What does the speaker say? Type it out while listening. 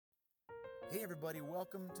Hey everybody,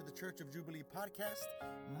 welcome to the Church of Jubilee podcast.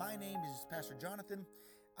 My name is Pastor Jonathan.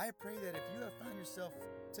 I pray that if you have found yourself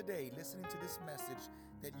today listening to this message,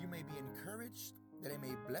 that you may be encouraged, that it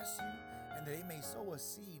may bless you, and that it may sow a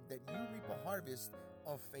seed that you reap a harvest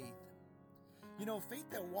of faith. You know, faith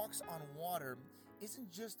that walks on water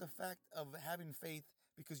isn't just the fact of having faith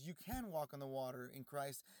because you can walk on the water in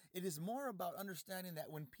Christ. It is more about understanding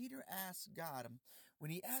that when Peter asked God, when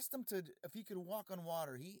he asked him if he could walk on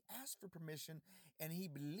water, he asked for permission and he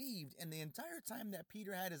believed. And the entire time that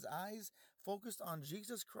Peter had his eyes focused on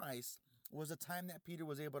Jesus Christ was the time that Peter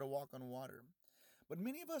was able to walk on water. But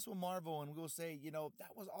many of us will marvel and we'll say, you know,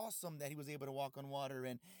 that was awesome that he was able to walk on water.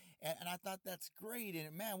 And I thought that's great.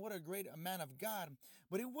 And man, what a great man of God.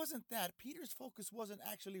 But it wasn't that. Peter's focus wasn't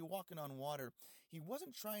actually walking on water. He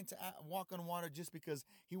wasn't trying to walk on water just because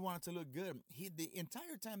he wanted to look good. The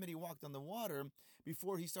entire time that he walked on the water,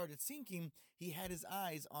 before he started sinking, he had his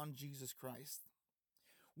eyes on Jesus Christ.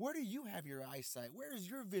 Where do you have your eyesight? Where is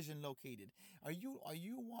your vision located? Are you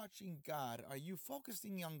watching God? Are you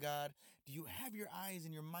focusing on God? Do you have your eyes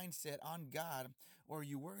and your mindset on God? Or are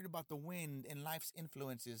you worried about the wind and life's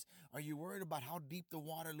influences? Are you worried about how deep the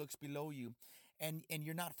water looks below you and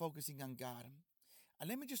you're not focusing on God? And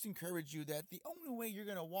let me just encourage you that the only way you're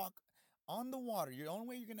going to walk on the water, the only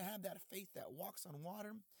way you're going to have that faith that walks on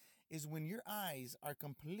water is when your eyes are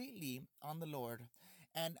completely on the Lord.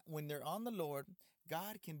 And when they're on the Lord,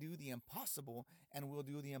 God can do the impossible and will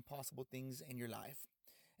do the impossible things in your life.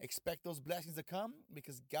 Expect those blessings to come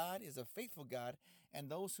because God is a faithful God, and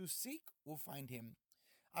those who seek will find him.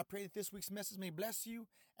 I pray that this week's message may bless you.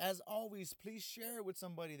 As always, please share it with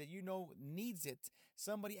somebody that you know needs it.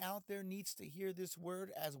 Somebody out there needs to hear this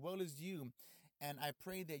word as well as you. And I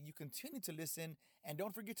pray that you continue to listen. And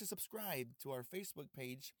don't forget to subscribe to our Facebook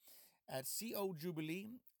page at CO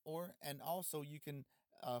Jubilee. And also you can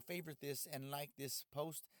favorite this and like this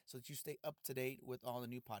post so that you stay up to date with all the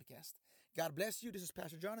new podcasts. God bless you. This is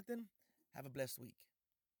Pastor Jonathan. Have a blessed week.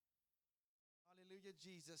 Hallelujah,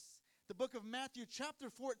 Jesus. The book of Matthew, chapter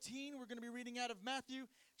 14. We're going to be reading out of Matthew,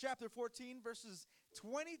 chapter 14, verses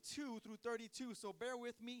 22 through 32. So bear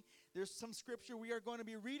with me. There's some scripture we are going to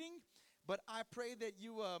be reading, but I pray that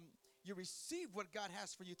you receive what God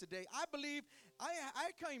has for you today. I believe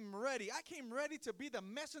I came ready. I came ready to be the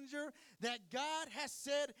messenger that God has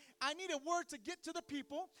said. I need a word to get to the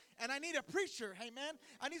people, and I need a preacher. Amen.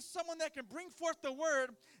 I need someone that can bring forth the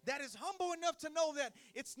word that is humble enough to know that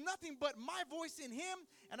it's nothing but my voice in him.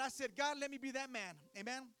 And I said, God, let me be that man.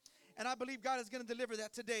 Amen. And I believe God is going to deliver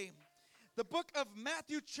that today. The book of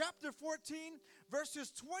Matthew, chapter 14,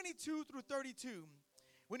 verses 22 through 32.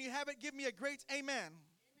 When you have it, give me a great amen.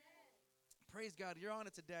 Praise God. You're on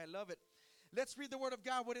it today. I love it. Let's read the word of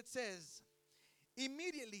God, what it says.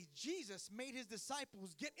 Immediately, Jesus made his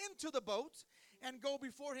disciples get into the boat and go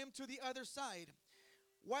before him to the other side,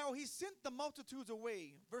 while he sent the multitudes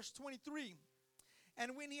away. Verse 23.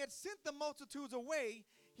 And when he had sent the multitudes away,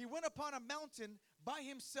 he went upon a mountain by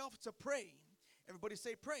himself to pray. Everybody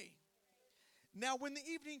say pray. Now, when the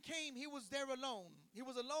evening came, he was there alone. He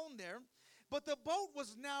was alone there, but the boat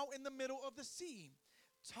was now in the middle of the sea,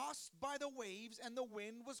 tossed by the waves, and the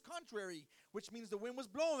wind was contrary, which means the wind was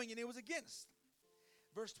blowing and it was against.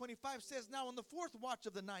 Verse 25 says, now on the fourth watch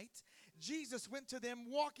of the night, Jesus went to them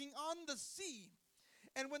walking on the sea.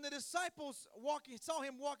 And when the disciples saw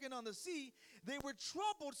him walking on the sea, they were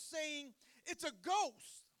troubled, saying, it's a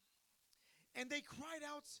ghost. And they cried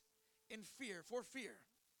out in fear, for fear.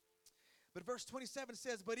 But verse 27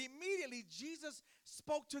 says, but immediately Jesus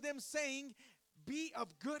spoke to them, saying, be of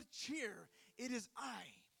good cheer. It is I.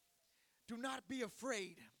 Do not be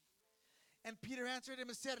afraid. And Peter answered him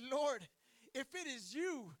and said, Lord, if it is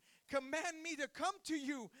you, command me to come to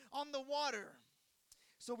you on the water.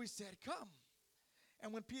 So he said, come.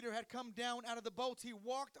 And when Peter had come down out of the boat, he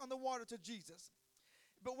walked on the water to Jesus.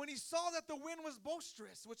 But when he saw that the wind was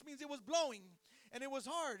boisterous, which means it was blowing and it was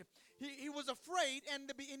hard, he was afraid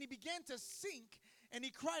and he began to sink. And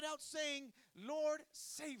he cried out saying, Lord,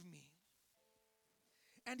 save me.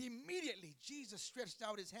 And immediately Jesus stretched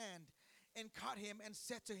out his hand and caught him and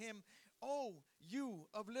said to him, oh, you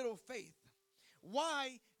of little faith,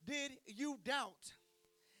 why did you doubt?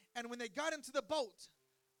 And when they got into the boat,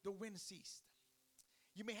 the wind ceased.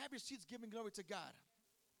 You may have your seats giving glory to God.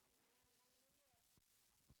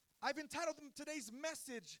 I've entitled today's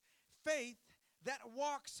message, Faith That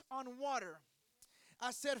Walks on Water.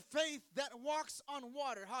 I said faith that walks on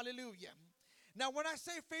water. Hallelujah. Now, when I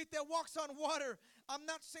say faith that walks on water, I'm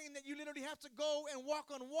not saying that you literally have to go and walk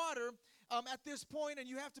on water. at this point, and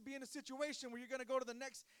you have to be in a situation where you're going to go to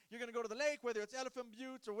the lake, whether it's Elephant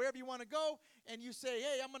Buttes or wherever you want to go, and you say,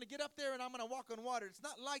 hey, I'm going to get up there and I'm going to walk on water. It's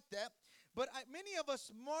not like that. But many of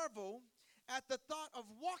us marvel at the thought of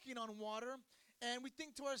walking on water, and we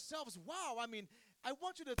think to ourselves, wow, I mean, I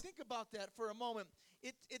want you to think about that for a moment.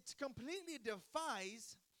 It completely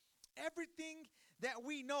defies everything that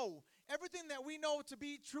we know. Everything that we know to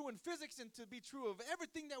be true in physics and to be true of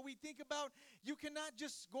everything that we think about, you cannot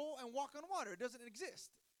just go and walk on water. It doesn't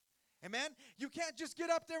exist. Amen? You can't just get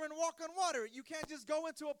up there and walk on water. You can't just go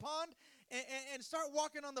into a pond and start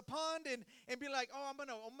walking on the pond and be like, oh, I'm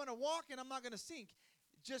gonna walk and I'm not gonna sink.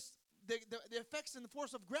 Just the effects and the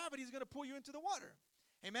force of gravity is gonna pull you into the water.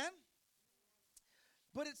 Amen?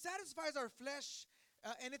 But it satisfies our flesh,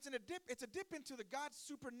 and it's a dip into the God's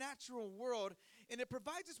supernatural world, and it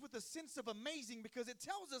provides us with a sense of amazing because it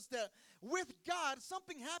tells us that with God,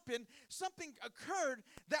 something happened, something occurred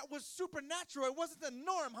that was supernatural. It wasn't the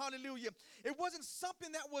norm, hallelujah. It wasn't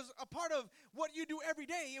something that was a part of what you do every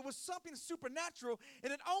day. It was something supernatural,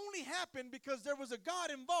 and it only happened because there was a God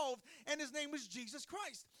involved, and his name was Jesus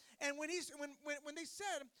Christ. And when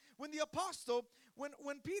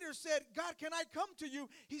Peter said, God, can I come to you?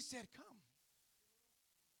 He said, come.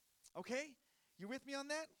 Okay? You with me on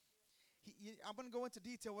that? I'm going to go into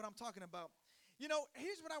detail what I'm talking about. You know,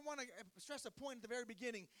 here's what I want to stress a point at the very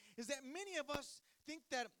beginning, is that many of us think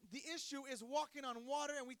that the issue is walking on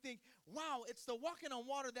water, and we think, wow, it's the walking on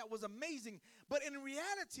water that was amazing. But in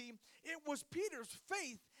reality, it was Peter's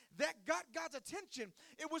faith that got God's attention.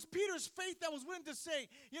 It was Peter's faith that was willing to say,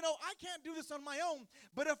 you know, I can't do this on my own,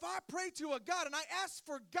 but if I pray to a God and I ask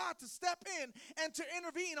for God to step in and to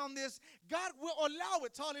intervene on this, God will allow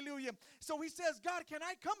it, hallelujah. So he says, God, can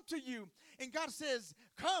I come to you? And God says,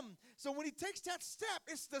 come. So when he takes that step,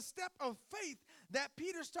 it's the step of faith that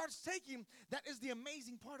Peter starts taking. That is the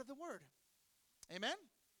amazing part of the word. Amen?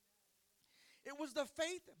 It was the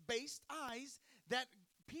faith-based eyes that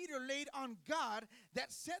Peter laid on God that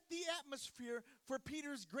set the atmosphere for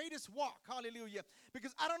Peter's greatest walk. Hallelujah.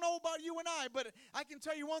 Because I don't know about you and I, but I can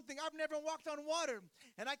tell you one thing. I've never walked on water.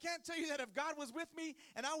 And I can't tell you that if God was with me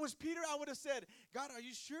and I was Peter, I would have said, God, are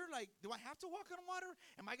you sure? Like, do I have to walk on water?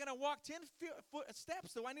 Am I going to walk 10 foot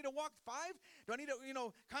steps? Do I need to walk 5? Do I need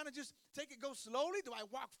to, kind of just go slowly? Do I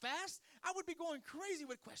walk fast? I would be going crazy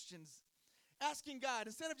with questions, asking God,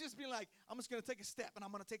 instead of just being like, I'm just going to take a step and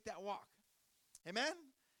I'm going to take that walk. Amen?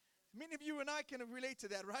 Many of you and I can relate to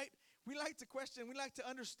that, right? We like to question, we like to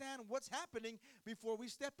understand what's happening before we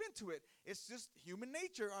step into it. It's just human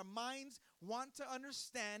nature. Our minds want to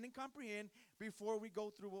understand and comprehend before we go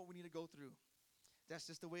through what we need to go through. That's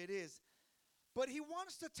just the way it is. But he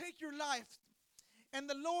wants to take your life, and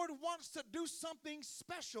the Lord wants to do something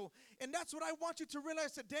special. And that's what I want you to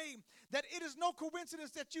realize today, that it is no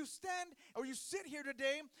coincidence that you stand or you sit here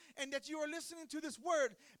today and that you are listening to this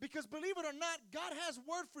word. Because believe it or not, God has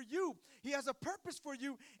word for you. He has a purpose for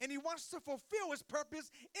you, and he wants to fulfill his purpose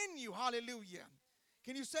in you. Hallelujah.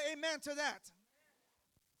 Can you say amen to that?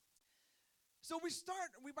 So we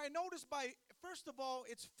notice by, first of all,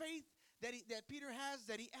 it's faith that Peter has,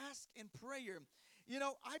 that he asked in prayer. You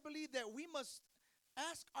know, I believe that we must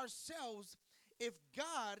ask ourselves, if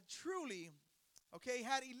God truly,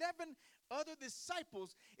 had 11 other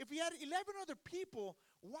disciples, if he had 11 other people,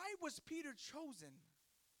 why was Peter chosen?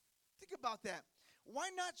 Think about that. Why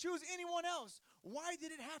not choose anyone else? Why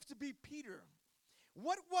did it have to be Peter?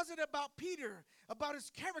 What was it about Peter, about his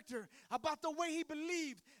character, about the way he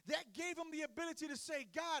believed, that gave him the ability to say,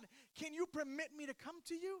 God, can you permit me to come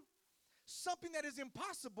to you? Something that is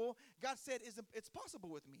impossible, God said, it's possible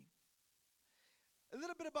with me. A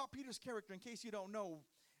little bit about Peter's character, in case you don't know.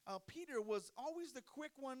 Peter was always the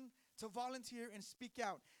quick one to volunteer and speak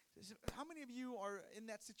out. How many of you are in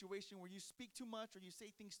that situation where you speak too much or you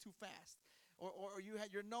say things too fast? Or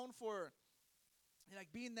you're known for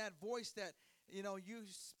being that voice that, you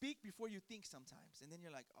speak before you think sometimes. And then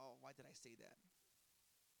you're like, oh, why did I say that?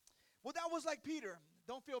 Well, that was like Peter.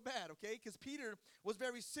 Don't feel bad, okay? Because Peter was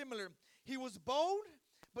very similar. He was bold,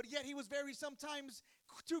 but yet he was very sometimes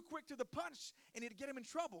too quick to the punch, and it'd get him in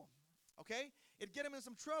trouble, okay? It'd get him in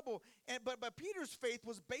some trouble. But Peter's faith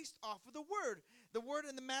was based off of the word. The word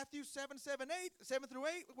in the Matthew 7 through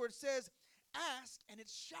 8, where it says, ask, and it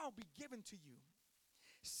shall be given to you.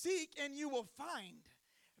 Seek, and you will find.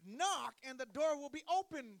 Knock, and the door will be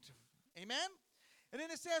opened. Amen? And then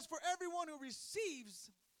it says, for everyone who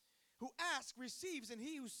asks, receives, and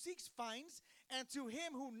he who seeks, finds, and to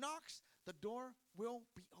him who knocks, the door will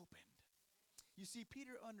be opened. You see,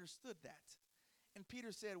 Peter understood that. And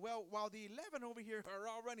Peter said, well, while the 11 over here are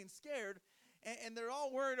all running scared, and they're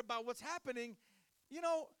all worried about what's happening,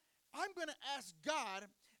 I'm going to ask God.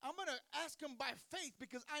 I'm going to ask him by faith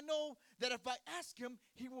because I know that if I ask him,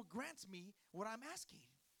 he will grant me what I'm asking.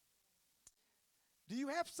 Do you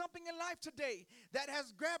have something in life today that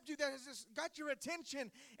has grabbed you, that has just got your attention,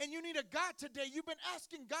 and you need a God today? You've been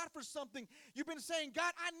asking God for something. You've been saying,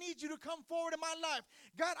 God, I need you to come forward in my life.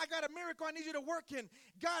 God, I got a miracle I need you to work in.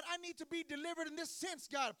 God, I need to be delivered in this sense,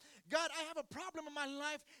 God. God, I have a problem in my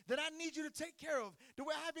life that I need you to take care of. Do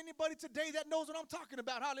I have anybody today that knows what I'm talking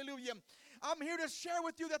about? Hallelujah. I'm here to share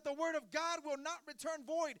with you that the word of God will not return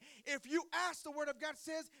void. If you ask, the word of God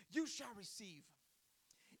says, you shall receive.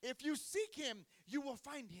 If you seek him, you will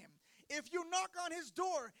find him. If you knock on his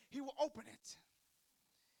door, he will open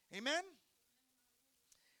it. Amen?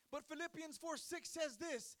 But Philippians 4:6 says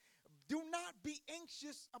this, do not be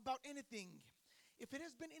anxious about anything. If it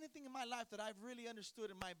has been anything in my life that I've really understood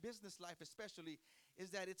in my business life especially, is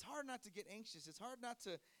that it's hard not to get anxious. It's hard not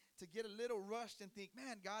to get a little rushed and think,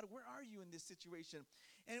 man, God, where are you in this situation?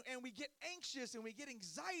 And we get anxious and we get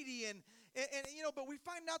anxiety and but we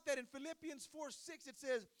find out that in Philippians 4:6 it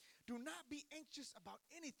says, do not be anxious about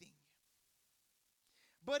anything.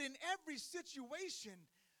 But in every situation,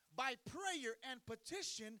 by prayer and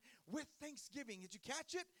petition with thanksgiving. Did you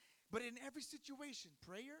catch it? But in every situation,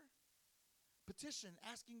 prayer, petition,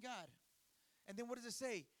 asking God. And then what does it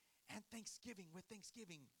say? And thanksgiving, with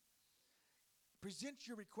thanksgiving. Present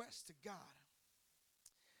your request to God.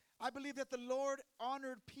 I believe that the Lord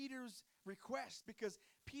honored Peter's request because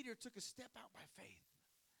Peter took a step out by faith.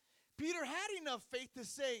 Peter had enough faith to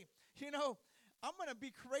say, I'm going to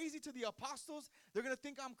be crazy to the apostles. They're going to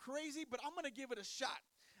think I'm crazy, but I'm going to give it a shot.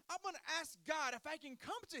 I'm going to ask God if I can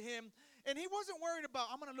come to him. And he wasn't worried about,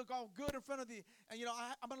 I'm going to look all good in front of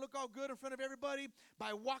I'm going to look all good in front of everybody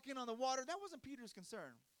by walking on the water. That wasn't Peter's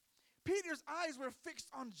concern. Peter's eyes were fixed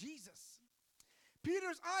on Jesus.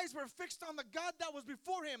 Peter's eyes were fixed on the God that was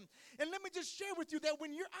before him. And let me just share with you that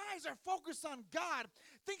when your eyes are focused on God,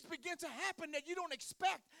 things begin to happen that you don't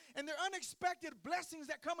expect. And they're unexpected blessings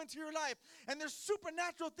that come into your life. And there's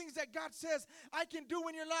supernatural things that God says, I can do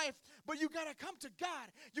in your life. But you got to come to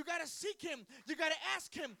God. You got to seek him. You got to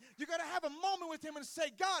ask him. You got to have a moment with him and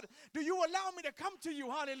say, God, do you allow me to come to you?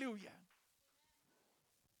 Hallelujah.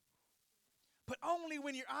 But only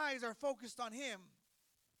when your eyes are focused on him.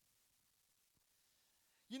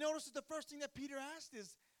 You notice that the first thing that Peter asked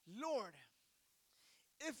is, Lord,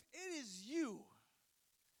 if it is you,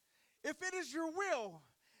 if it is your will,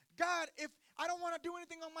 God, if I don't want to do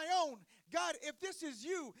anything on my own, God, if this is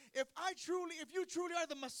you, if you truly are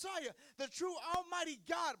the Messiah, the true Almighty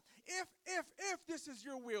God, if this is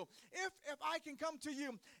your will, if I can come to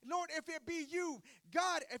you, Lord, if it be you,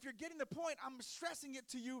 God, if you're getting the point, I'm stressing it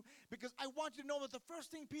to you because I want you to know that the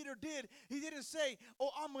first thing Peter did, he didn't say,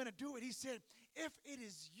 oh, I'm going to do it. He said, if it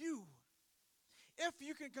is you, if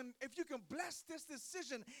you can bless this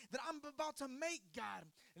decision that I'm about to make, God,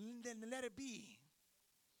 then let it be.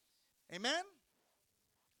 Amen?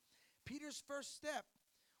 Peter's first step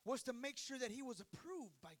was to make sure that he was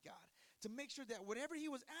approved by God, to make sure that whatever he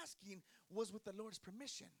was asking was with the Lord's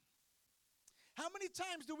permission. How many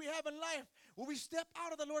times do we have in life where we step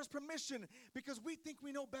out of the Lord's permission because we think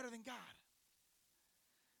we know better than God?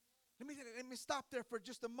 Let me stop there for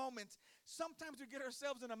just a moment. Sometimes we get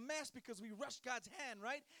ourselves in a mess because we rush God's hand,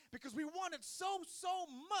 right? Because we want it so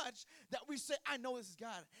much that we say, I know this is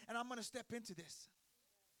God, and I'm going to step into this.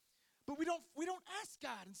 But we don't ask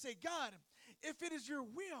God and say, God, if it is your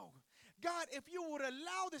will, God, if you would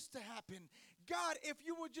allow this to happen, God, if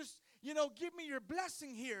you would just, give me your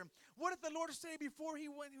blessing here. What did the Lord say before he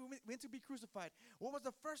went to be crucified? What was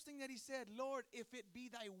the first thing that he said? Lord, if it be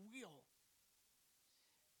thy will.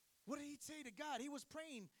 What did he say to God? He was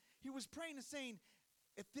praying. He was praying and saying,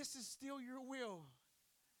 if this is still your will,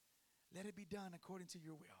 let it be done according to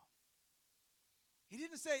your will. He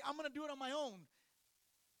didn't say, I'm going to do it on my own.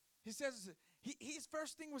 He says, his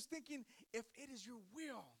first thing was thinking, if it is your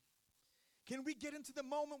will. Can we get into the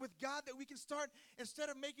moment with God that we can start, instead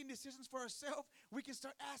of making decisions for ourselves, we can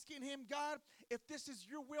start asking him, God, if this is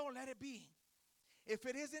your will, let it be. If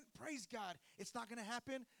it isn't, praise God. It's not going to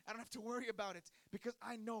happen. I don't have to worry about it because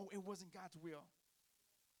I know it wasn't God's will.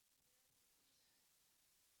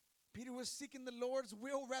 Peter was seeking the Lord's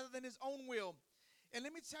will rather than his own will. And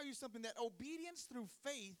let me tell you something, that obedience through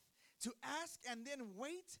faith to ask and then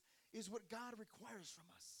wait is what God requires from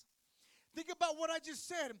us. Think about what I just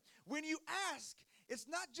said. When you ask, It's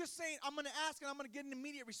not just saying, I'm going to ask and I'm going to get an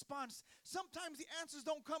immediate response. Sometimes the answers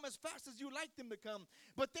don't come as fast as you like them to come,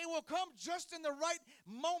 but they will come just in the right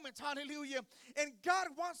moment. Hallelujah. And God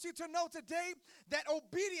wants you to know today that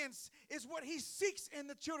obedience is what he seeks in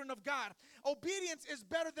the children of God. Obedience is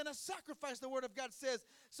better than a sacrifice, the word of God says.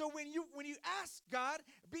 So when you ask God,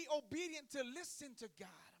 be obedient to listen to God,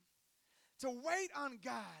 to wait on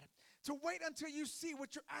God, to wait until you see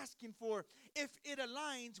what you're asking for, if it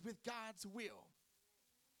aligns with God's will.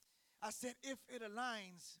 I said, if it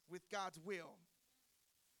aligns with God's will.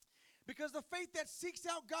 Because the faith that seeks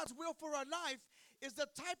out God's will for our life is the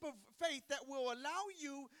type of faith that will allow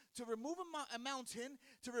you to remove a mountain,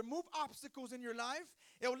 to remove obstacles in your life.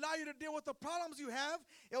 It will allow you to deal with the problems you have.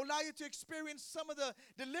 It will allow you to experience some of the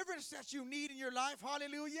deliverance that you need in your life.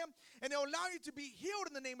 Hallelujah. And it will allow you to be healed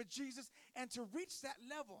in the name of Jesus and to reach that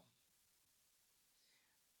level.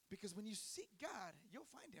 Because when you seek God, you'll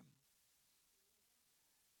find him.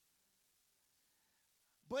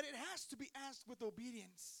 But it has to be asked with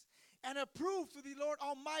obedience and approved through the Lord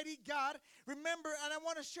Almighty God. Remember, and I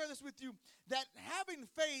want to share this with you, that having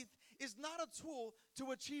faith is not a tool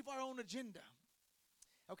to achieve our own agenda.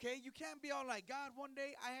 Okay? You can't be all like, God, one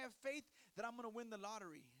day I have faith that I'm going to win the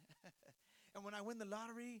lottery. And when I win the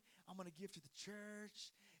lottery, I'm going to give to the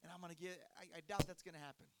church, and I'm going to get, I doubt that's going to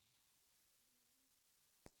happen.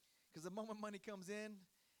 Because the moment money comes in,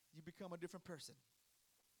 you become a different person.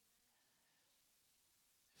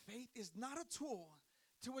 Faith is not a tool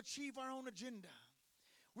to achieve our own agenda.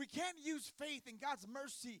 We can't use faith and God's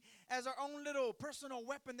mercy as our own little personal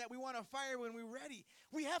weapon that we want to fire when we're ready.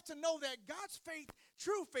 We have to know that God's faith,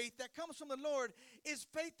 true faith that comes from the Lord, is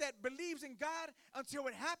faith that believes in God until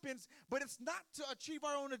it happens, but it's not to achieve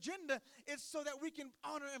our own agenda. It's so that we can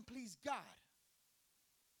honor and please God.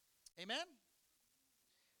 Amen?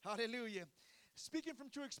 Hallelujah. Speaking from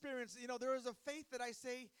true experience, there is a faith that I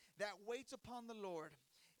say that waits upon the Lord.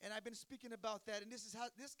 And I've been speaking about that, and this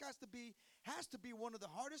has to be one of the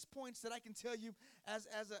hardest points that I can tell you as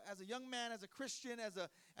a young man, as a Christian,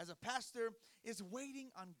 as a pastor, is waiting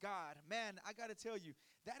on God. Man, I got to tell you,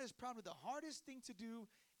 that is probably the hardest thing to do,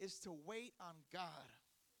 is to wait on God.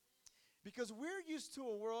 Because we're used to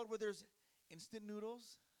a world where there's instant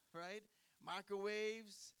noodles, right?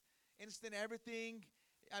 Microwaves, instant everything.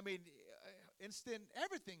 Instant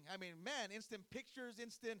everything. Instant pictures,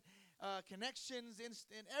 instant connections,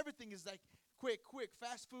 instant everything is like quick,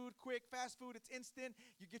 fast food, it's instant.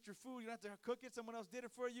 You get your food, you don't have to cook it, someone else did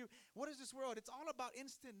it for you. What is this world? It's all about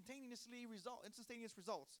instantaneous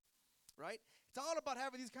results, right? It's all about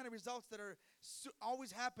having these kind of results that are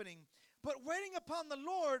always happening. But waiting upon the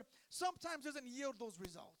Lord sometimes doesn't yield those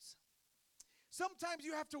results. Sometimes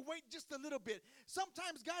you have to wait just a little bit.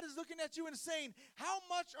 Sometimes God is looking at you and saying, how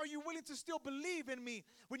much are you willing to still believe in me?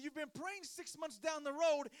 When you've been praying 6 months down the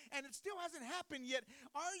road and it still hasn't happened yet,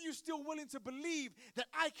 are you still willing to believe that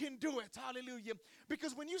I can do it? Hallelujah.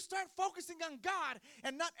 Because when you start focusing on God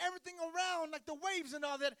and not everything around like the waves and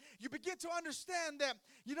all that, you begin to understand that,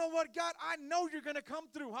 you know what, God, I know you're going to come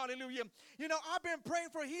through. Hallelujah. I've been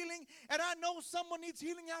praying for healing, and I know someone needs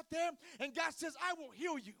healing out there, and God says, I will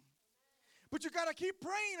heal you. But you got to keep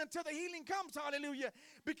praying until the healing comes, hallelujah.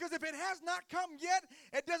 Because if it has not come yet,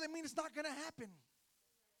 it doesn't mean it's not going to happen.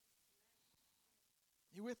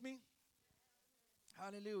 You with me?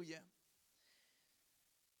 Hallelujah.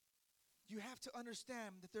 You have to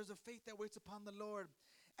understand that there's a faith that waits upon the Lord.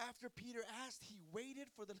 After Peter asked, he waited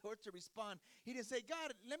for the Lord to respond. He didn't say,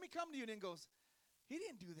 God, let me come to you. And then goes, he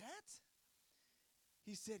didn't do that.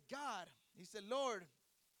 He said, Lord,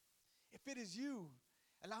 if it is you,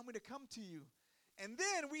 allow me to come to you. And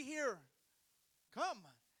then we hear, come.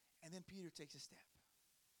 And then Peter takes a step.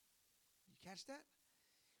 You catch that?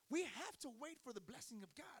 We have to wait for the blessing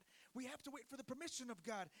of God. We have to wait for the permission of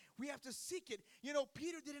God. We have to seek it.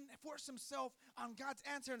 Peter didn't force himself on God's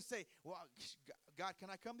answer and say, well, God,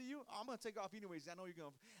 can I come to you? I'm going to take off anyways. I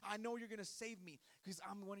know you're going to save me because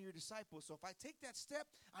I'm one of your disciples. So if I take that step,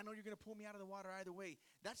 I know you're going to pull me out of the water either way.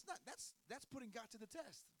 That's putting God to the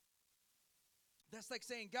test. That's like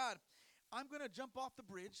saying, God, I'm going to jump off the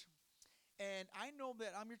bridge, and I know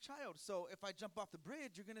that I'm your child. So if I jump off the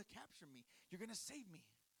bridge, you're going to capture me. You're going to save me.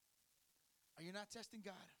 Are you not testing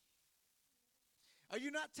God? Are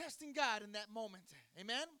you not testing God in that moment?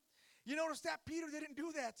 Amen? You notice that Peter didn't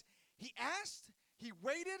do that. He asked, he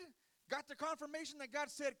waited, got the confirmation that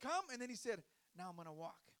God said, come, and then he said, now I'm going to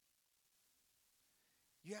walk.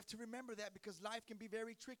 You have to remember that, because life can be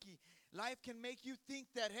very tricky. Life can make you think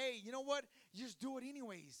that, hey, you know what? You just do it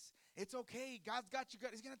anyways. It's okay. God's got you.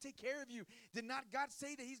 He's going to take care of you. Did not God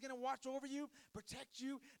say that he's going to watch over you, protect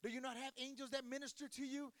you? Do you not have angels that minister to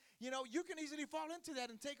you? You know, you can easily fall into that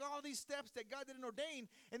and take all these steps that God didn't ordain,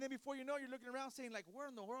 and then before you know, you're looking around saying, like, where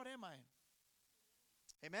in the world am I?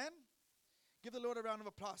 Amen? Give the Lord a round of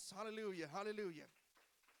applause. Hallelujah. Hallelujah.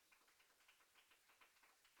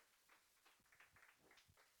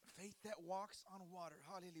 Faith that walks on water.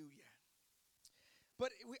 Hallelujah.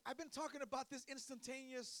 But I've been talking about this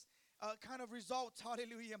instantaneous kind of results.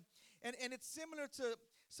 Hallelujah. And it's similar to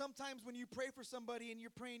sometimes when you pray for somebody and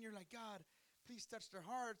you're praying, you're like, God, please touch their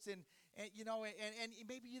hearts. And you know, and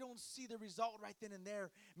maybe you don't see the result right then and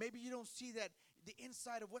there. Maybe you don't see that the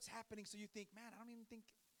inside of what's happening. So you think, man, I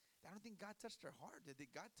don't think God touched their heart. Did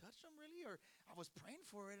God touch them really? Or I was praying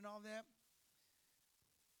for it and all that.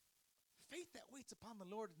 Faith that waits upon the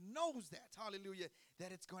Lord knows that, hallelujah,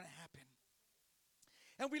 that it's going to happen.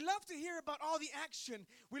 And we love to hear about all the action.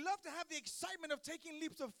 We love to have the excitement of taking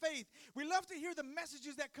leaps of faith. We love to hear the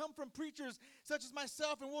messages that come from preachers such as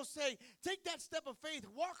myself, and we'll say, take that step of faith,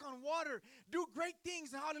 walk on water, do great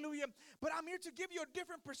things, hallelujah. But I'm here to give you a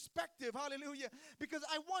different perspective, hallelujah, because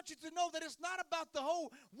I want you to know that it's not about the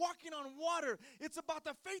whole walking on water. It's about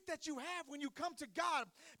the faith that you have when you come to God,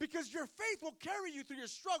 because your faith will carry you through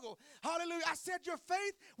your struggle. Hallelujah. I said your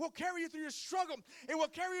faith will carry you through your struggle. It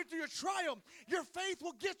will carry you through your trial. Your faith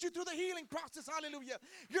will get you through the healing process. Hallelujah.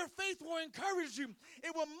 Your faith will encourage you.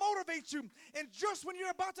 It will motivate you. And just when you're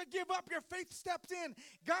about to give up, your faith steps in.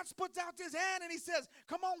 God puts out his hand and he says,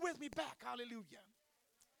 come on with me back. Hallelujah.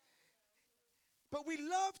 But we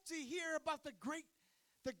love to hear about the great,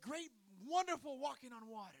 wonderful walking on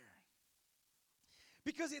water,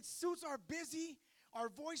 because it suits our busy, our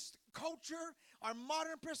voice culture, our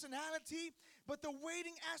modern personality. But the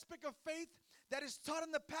waiting aspect of faith that is taught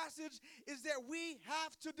in the passage is that we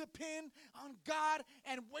have to depend on God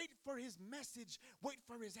and wait for his message, wait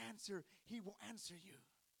for his answer. He will answer you.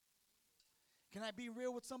 Can I be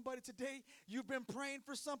real with somebody today? You've been praying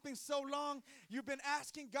for something so long. You've been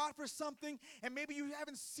asking God for something, and maybe you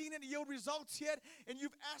haven't seen it yield results yet, and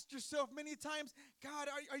you've asked yourself many times, God,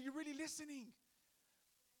 are you really listening?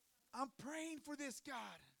 I'm praying for this, God.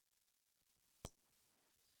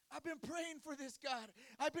 I've been praying for this, God.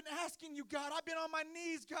 I've been asking you, God. I've been on my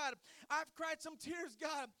knees, God. I've cried some tears,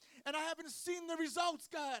 God, and I haven't seen the results,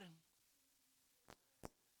 God.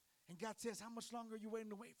 And God says, how much longer are you waiting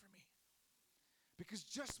to wait for me? Because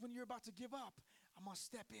just when you're about to give up, I'm going to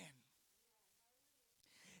step in.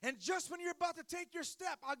 And just when you're about to take your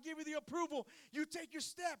step, I'll give you the approval. You take your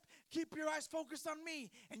step, keep your eyes focused on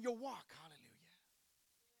me, and you'll walk. Hallelujah.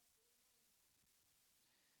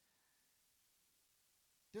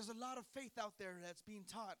 There's a lot of faith out there that's being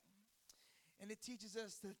taught, and it teaches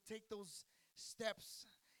us to take those steps,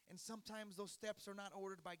 and sometimes those steps are not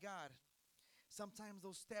ordered by God. Sometimes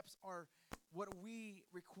those steps are what we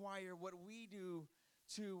require, what we do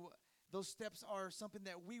those steps are something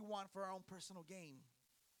that we want for our own personal gain.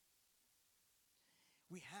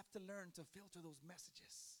 We have to learn to filter those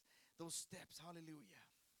messages, those steps, hallelujah.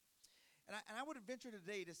 And I would venture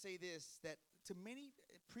today to say this, that to many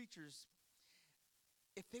preachers,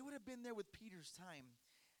 if they would have been there with Peter's time,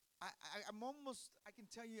 I can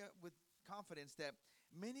tell you with confidence that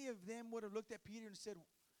many of them would have looked at Peter and said,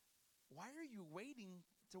 why are you waiting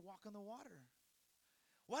to walk on the water?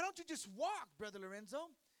 Why don't you just walk, Brother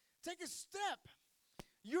Lorenzo? Take a step.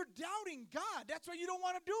 You're doubting God. That's why you don't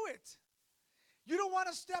want to do it. You don't want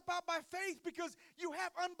to step out by faith because you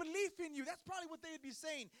have unbelief in you. That's probably what they would be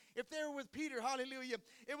saying if they were with Peter. Hallelujah.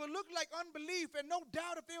 It would look like unbelief, and no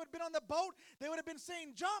doubt if they would have been on the boat, they would have been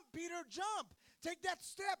saying, jump, Peter, jump. Take that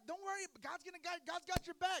step. Don't worry. God's got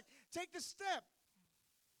your back. Take the step.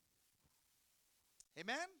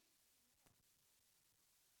 Amen?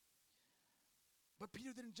 But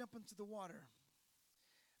Peter didn't jump into the water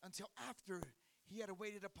until after he had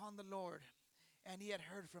waited upon the Lord and he had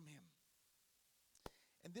heard from him.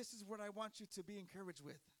 And this is what I want you to be encouraged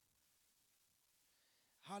with.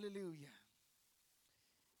 Hallelujah.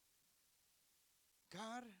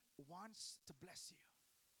 God wants to bless you.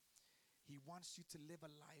 He wants you to live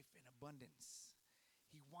a life in abundance.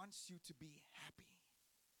 He wants you to be happy.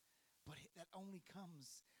 But that only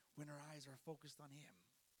comes when our eyes are focused on him.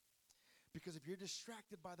 Because if you're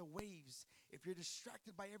distracted by the waves, if you're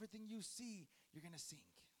distracted by everything you see, you're going to sink.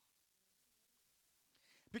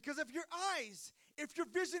 Because if your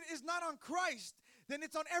vision is not on Christ, then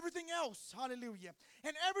it's on everything else. Hallelujah.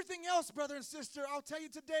 And everything else, brother and sister, I'll tell you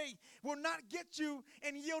today, will not get you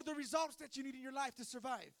and yield the results that you need in your life to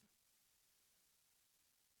survive.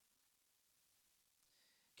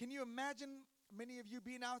 Can you imagine many of you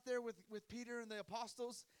being out there with Peter and the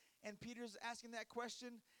apostles, And Peter's asking that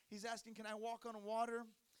question. He's asking, can I walk on water?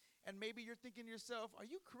 And maybe you're thinking to yourself, are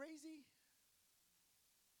you crazy?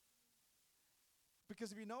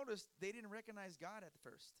 Because if you notice, they didn't recognize God at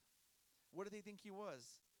first. What did they think he was?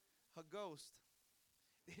 A ghost.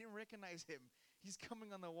 They didn't recognize him. He's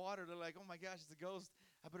coming on the water. They're like, oh my gosh, it's a ghost.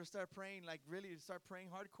 I better start praying, like really start praying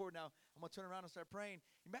hardcore now. I'm going to turn around and start praying.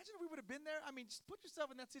 Imagine if we would have been there. I mean, just put yourself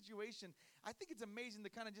in that situation. I think it's amazing to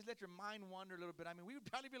kind of just let your mind wander a little bit. I mean, we would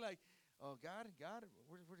probably be like, oh, God,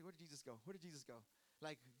 where did Jesus go? Where did Jesus go?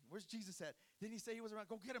 Like, where's Jesus at? Didn't he say he was around?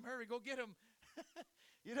 Go get him, hurry, go get him.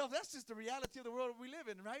 You know, that's just the reality of the world we live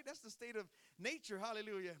in, right? That's the state of nature,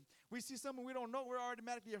 hallelujah. We see someone we don't know, we're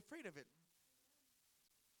automatically afraid of it.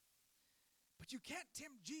 But you can't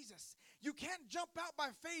tempt Jesus. You can't jump out by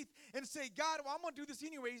faith and say, God, well, I'm going to do this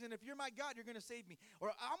anyways, and if you're my God, you're going to save me. Or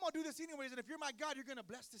I'm going to do this anyways, and if you're my God, you're going to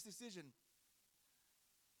bless this decision.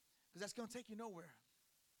 Because that's going to take you nowhere.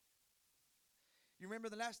 You remember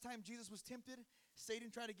the last time Jesus was tempted?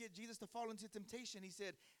 Satan tried to get Jesus to fall into temptation. He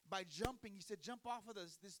said, by jumping, he said, jump off of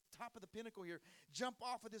this top of the pinnacle here. Jump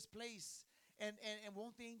off of this place. And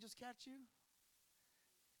won't the angels catch you?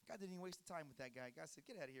 God didn't even waste the time with that guy. God said,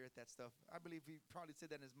 get out of here with that stuff. I believe he probably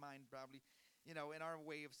said that in his mind, probably, you know, in our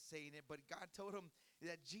way of saying it. But God told him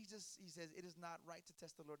that Jesus, he says, it is not right to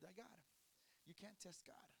test the Lord thy God. You can't test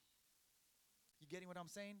God. You getting what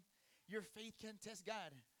I'm saying? Your faith can't test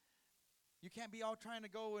God. You can't be all trying to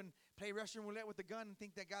go and play Russian roulette with a gun and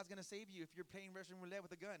think that God's going to save you if you're playing Russian roulette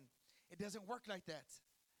with a gun. It doesn't work like that.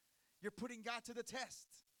 You're putting God to the test.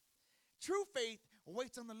 True faith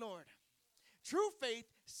waits on the Lord. True faith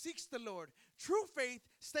seeks the Lord. True faith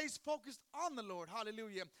stays focused on the Lord.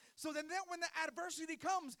 Hallelujah. So then when the adversity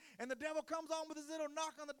comes and the devil comes on with his little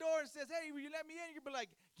knock on the door and says, hey, will you let me in? You'll be like,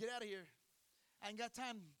 get out of here. I ain't got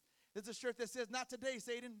time. There's a shirt that says, not today,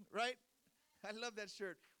 Satan, right? I love that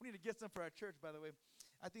shirt. We need to get some for our church, by the way.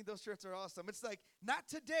 I think those shirts are awesome. It's like, not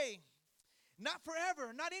today, not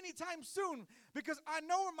forever, not anytime soon, because I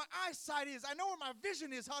know where my eyesight is. I know where my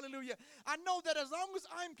vision is, hallelujah. I know that as long as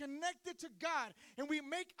I'm connected to God and we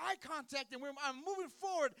make eye contact and I'm moving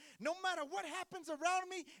forward, no matter what happens around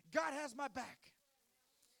me, God has my back.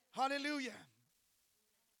 Hallelujah.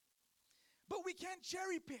 But we can't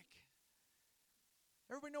cherry pick.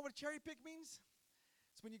 Everybody know what cherry pick means?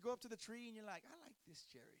 It's when you go up to the tree and you're like, I like this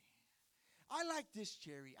cherry. I like this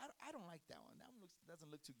cherry. I don't like that one. That one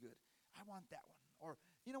doesn't look too good. I want that one. Or,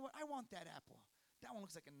 you know what? I want that apple. That one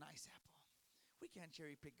looks like a nice apple. We can't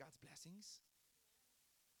cherry pick God's blessings.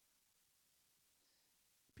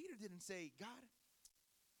 Peter didn't say, God,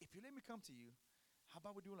 if you let me come to you, how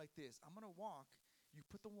about we do it like this? I'm going to walk. You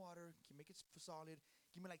put the water. You make it solid.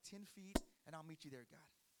 Give me like 10 feet, and I'll meet you there, God.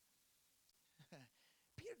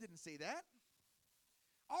 Peter didn't say that.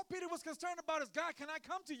 All Peter was concerned about is, God, can I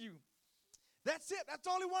come to you? That's it. That's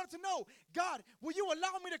all he wanted to know. God, will you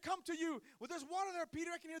allow me to come to you? Well, there's water there,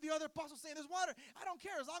 Peter. I can hear the other apostles saying, there's water. I don't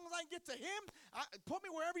care. As long as I can get to him, put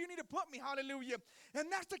me wherever you need to put me. Hallelujah.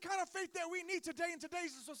 And that's the kind of faith that we need today in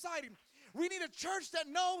today's society. We need a church that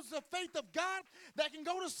knows the faith of God, that can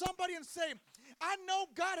go to somebody and say, I know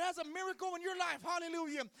God has a miracle in your life.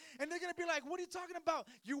 Hallelujah. And they're going to be like, what are you talking about?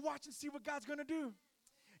 You watch and see what God's going to do.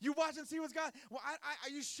 You watch and see what's God. Well, are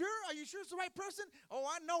you sure? Are you sure it's the right person? Oh,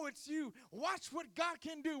 I know it's you. Watch what God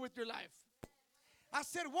can do with your life. I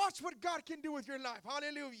said, watch what God can do with your life.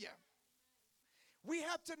 Hallelujah. We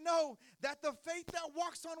have to know that the faith that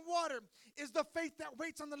walks on water is the faith that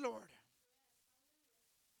waits on the Lord.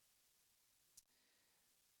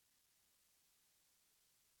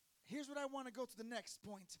 Here's what I want to go to the next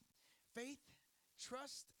point. Faith,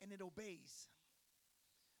 trust, and it obeys.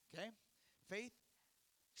 Okay? Faith,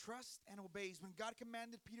 trust, and obeys. When God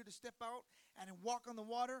commanded Peter to step out and walk on the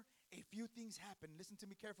water, a few things happened. Listen to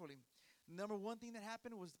me carefully. Number one thing that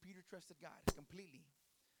happened was Peter trusted God completely.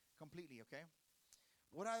 Completely, okay?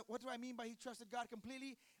 What do I mean by he trusted God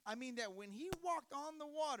completely? I mean that when he walked on the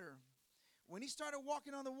water, when he started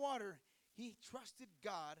walking on the water, he trusted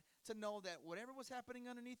God to know that whatever was happening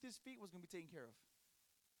underneath his feet was going to be taken care of.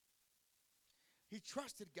 He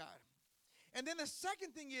trusted God. And then the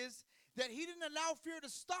second thing is that he didn't allow fear to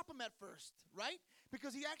stop him at first, right?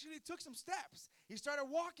 Because he actually took some steps. He started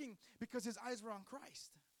walking because his eyes were on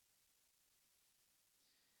Christ.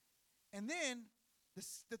 And then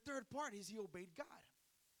the third part is he obeyed God.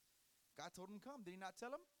 God told him to come. Did he not tell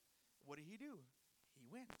him? What did he do? He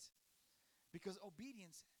went. Because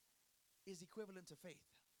obedience is equivalent to faith.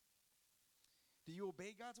 Do you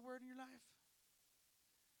obey God's word in your life?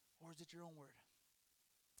 Or is it your own word?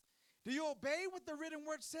 Do you obey what the written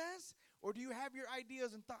word says? Or do you have your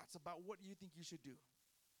ideas and thoughts about what you think you should do?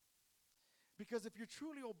 Because if you're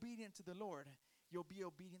truly obedient to the Lord, you'll be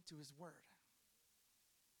obedient to his word.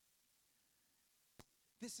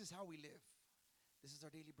 This is how we live. This is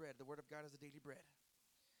our daily bread. The word of God is the daily bread.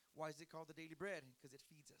 Why is it called the daily bread? Because it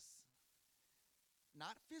feeds us.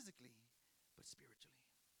 Not physically, but spiritually.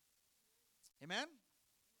 Amen?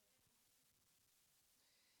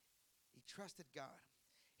 He trusted God.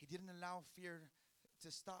 He didn't allow fear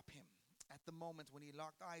to stop him at the moment when he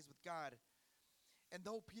locked eyes with God. And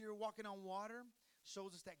though Peter walking on water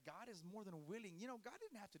shows us that God is more than willing. You know, God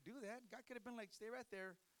didn't have to do that. God could have been like, stay right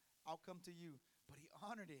there. I'll come to you. But he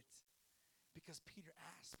honored it because Peter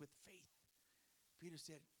asked with faith. Peter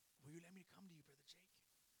said, will you let me come to you, Brother Jake?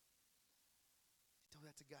 He told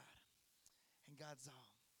that to God. And God saw,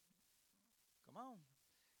 come on.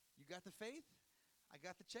 You got the faith? I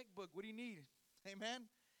got the checkbook. What do you need? Amen.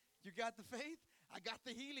 You got the faith? I got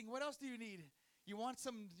the healing. What else do you need? You want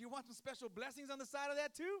some special blessings on the side of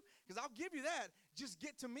that too? Because I'll give you that. Just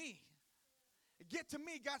get to me. Get to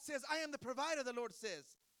me. God says, I am the provider, the Lord says.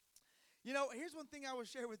 You know, here's one thing I will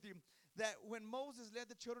share with you. That when Moses led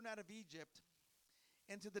the children out of Egypt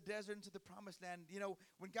into the desert, into the promised land, you know,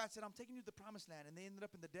 when God said, I'm taking you to the promised land, and they ended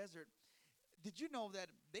up in the desert, did you know that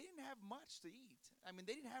they didn't have much to eat? I mean,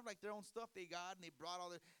 they didn't have like their own stuff they got, and they brought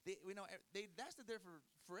all their, they lasted there for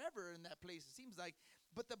forever in that place, it seems like.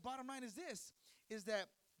 But the bottom line is this, is that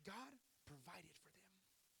God provided for them.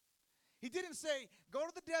 He didn't say, go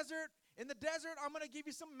to the desert. In the desert, I'm going to give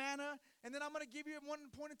you some manna, and then I'm going to give you at one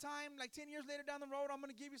point in time, like 10 years later down the road, I'm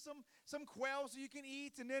going to give you some quail so you can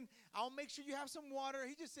eat, and then I'll make sure you have some water.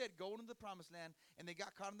 He just said, go into the promised land, and they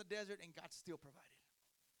got caught in the desert, and God still provided.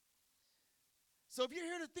 So if you're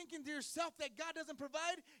here to thinking to yourself that God doesn't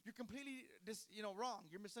provide, you're completely wrong.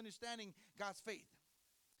 You're misunderstanding God's faith.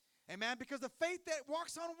 Amen? Because the faith that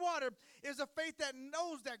walks on water is a faith that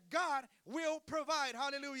knows that God will provide.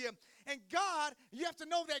 Hallelujah. And God, you have to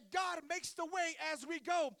know that God makes the way as we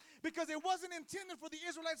go. Because it wasn't intended for the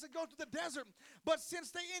Israelites to go to the desert. But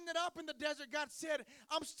since they ended up in the desert, God said,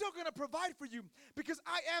 I'm still going to provide for you. Because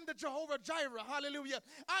I am the Jehovah Jireh. Hallelujah.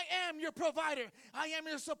 I am your provider. I am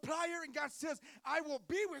your supplier. And God says, I will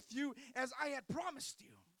be with you as I had promised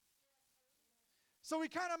you. So he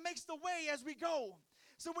kind of makes the way as we go.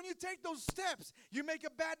 So when you take those steps, you make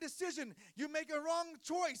a bad decision, you make a wrong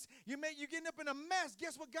choice, you get up in a mess.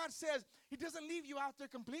 Guess what God says? He doesn't leave you out there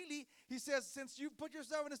completely. He says, since you put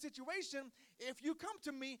yourself in a situation, if you come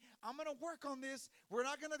to me, I'm going to work on this. We're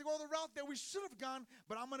not going to go the route that we should have gone,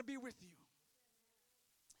 but I'm going to be with you.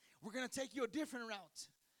 We're going to take you a different route.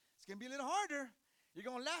 It's going to be a little harder. You're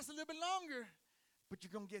going to last a little bit longer, but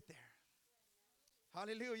you're going to get there.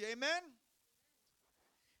 Hallelujah. Amen?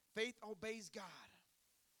 Faith obeys God.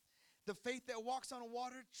 The faith that walks on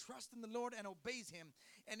water trusts in the Lord and obeys him.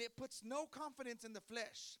 And it puts no confidence in the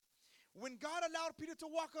flesh. When God allowed Peter to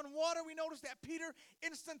walk on water, we noticed that Peter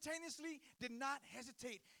instantaneously did not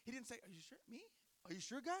hesitate. He didn't say, are you sure? Me? Are you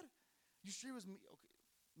sure, God? You sure it was me?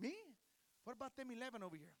 Okay. Me? What about them 11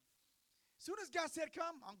 over here? As soon as God said,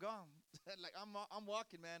 come, I'm gone. Like, I'm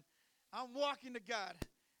walking, man. I'm walking to God.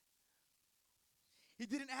 He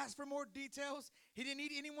didn't ask for more details. He didn't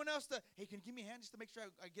need anyone else to, hey, can you give me a hand just to make sure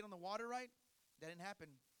I get on the water right? That didn't happen.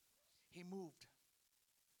 He moved.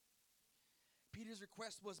 Peter's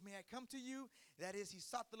request was, may I come to you? That is, he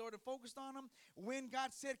sought the Lord and focused on him. When God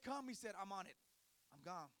said, come, he said, I'm on it. I'm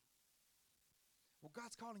gone. Well,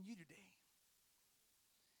 God's calling you today.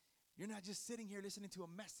 You're not just sitting here listening to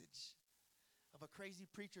a message of a crazy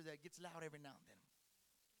preacher that gets loud every now and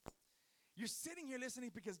then. You're sitting here listening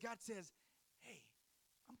because God says, hey,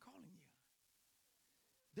 I'm calling you.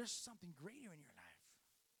 There's something greater in your life.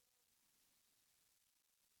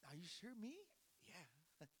 Are you sure? Me?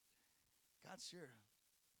 Yeah. God's sure.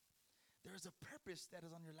 There's a purpose that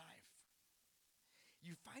is on your life.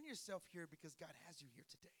 You find yourself here because God has you here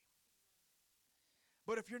today.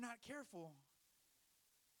 But if you're not careful,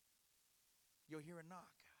 you'll hear a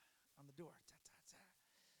knock on the door. Ta, ta, ta.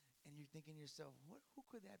 And you're thinking to yourself, who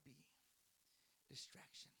could that be?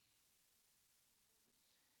 Distraction.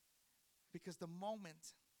 Because the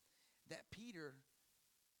moment that Peter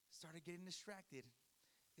started getting distracted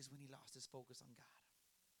is when he lost his focus on God.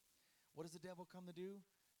 What does the devil come to do?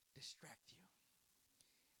 Distract you.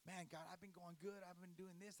 Man, God, I've been going good. I've been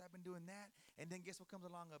doing this. I've been doing that. And then guess what comes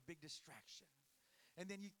along? A big distraction. And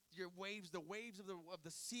then the waves of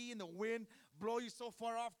the sea and the wind blow you so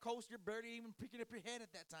far off coast, you're barely even picking up your head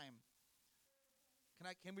at that time.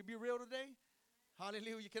 Can we be real today?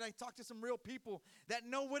 Hallelujah. Can I talk to some real people that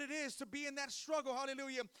know what it is to be in that struggle?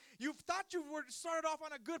 Hallelujah. You thought you were started off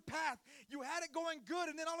on a good path. You had it going good,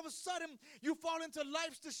 and then all of a sudden you fall into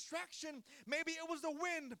life's distraction. Maybe it was the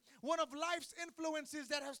wind, one of life's influences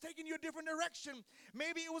that has taken you a different direction.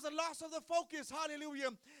 Maybe it was a loss of the focus.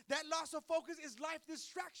 Hallelujah. That loss of focus is life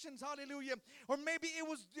distractions. Hallelujah. Or maybe it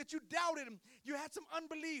was that you doubted. You had some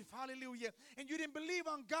unbelief. Hallelujah. And you didn't believe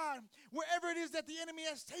on God. Wherever it is that the enemy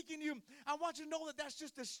has taken you, I want you to know that that's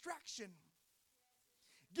just distraction.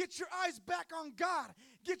 Get your eyes back on God.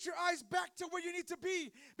 Get your eyes back to where you need to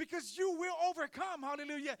be, because you will overcome,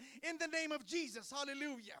 hallelujah, in the name of Jesus,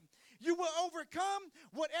 hallelujah. You will overcome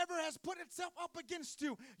whatever has put itself up against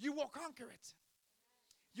you. You will conquer it.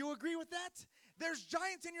 You agree with that? There's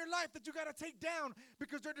giants in your life that you got to take down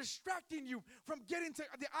because they're distracting you from getting to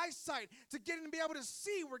the eyesight, to getting to be able to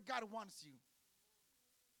see where God wants you.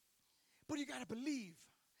 But you got to believe.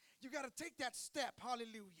 You got to take that step.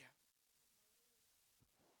 Hallelujah.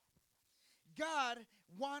 God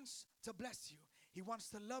wants to bless you. He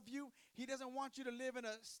wants to love you. He doesn't want you to live in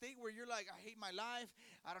a state where you're like, I hate my life.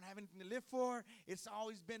 I don't have anything to live for. It's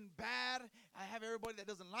always been bad. I have everybody that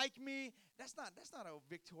doesn't like me. That's not a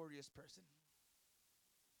victorious person.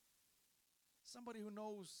 Somebody who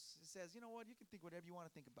knows, says, you know what? You can think whatever you want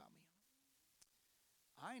to think about me.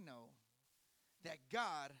 I know that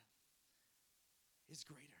God is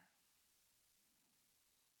greater.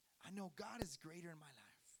 I know God is greater in my life.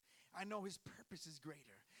 I know his purpose is greater.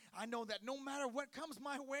 I know that no matter what comes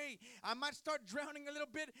my way, I might start drowning a little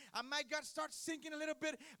bit. I might start sinking a little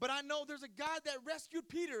bit. But I know there's a God that rescued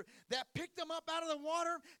Peter, that picked him up out of the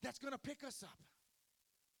water, that's going to pick us up.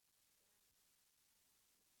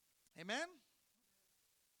 Amen?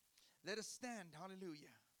 Let us stand. Hallelujah.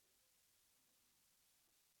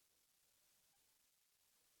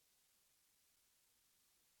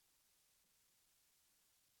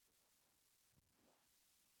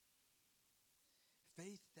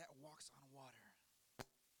 Faith that walks on water.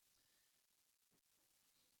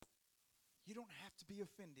 You don't have to be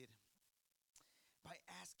offended by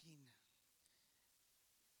asking,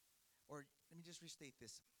 or let me just restate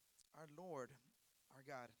this. Our Lord, our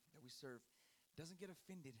God that we serve, doesn't get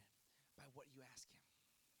offended by what you ask him.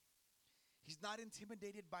 He's not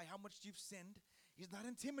intimidated by how much you've sinned. He's not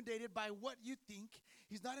intimidated by what you think.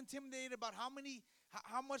 He's not intimidated about how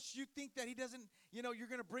much you think that he doesn't, you're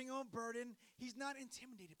going to bring him a burden. He's not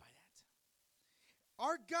intimidated by that.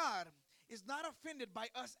 Our God is not offended by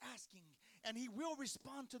us asking, and he will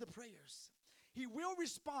respond to the prayers. He will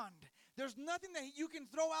respond. There's nothing that you can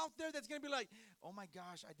throw out there that's going to be like, oh my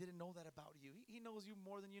gosh, I didn't know that about you. He knows you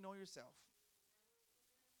more than you know yourself.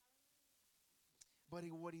 But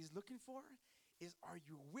what he's looking for is, are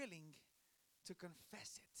you willing to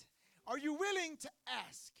confess it? Are you willing to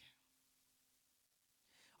ask?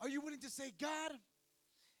 Are you willing to say, God,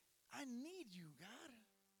 I need you, God.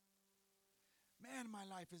 Man, my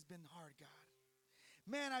life has been hard, God.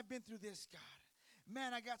 Man, I've been through this, God.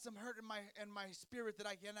 Man, I got some hurt in my spirit that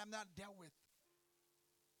I'm not dealt with.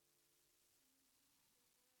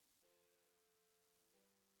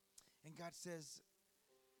 And God says,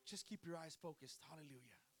 just keep your eyes focused.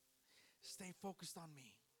 Hallelujah. Stay focused on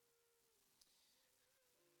me.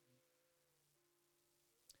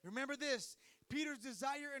 Remember this, Peter's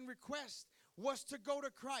desire and request was to go to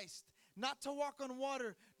Christ, not to walk on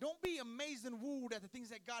water. Don't be amazed and wooed at the things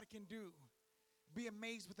that God can do. Be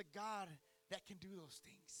amazed with a God that can do those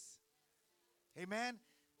things. Amen.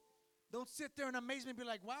 Don't sit there in amazement and be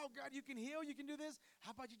like, wow, God, you can heal, you can do this.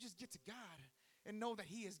 How about you just get to God and know that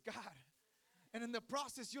he is God? And in the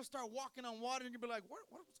process, you'll start walking on water and you'll be like, what's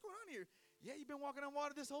going on here? Yeah, you've been walking on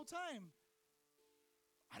water this whole time.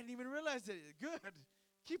 I didn't even realize it. Good.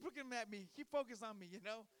 Keep looking at me. Keep focused on me,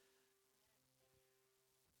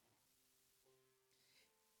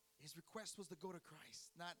 His request was to go to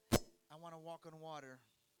Christ, not I want to walk on water.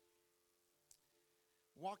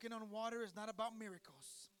 Walking on water is not about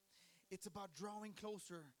miracles. It's about drawing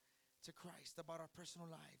closer to Christ, about our personal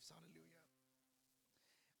lives. Hallelujah.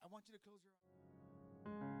 I want you to close your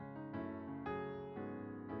eyes.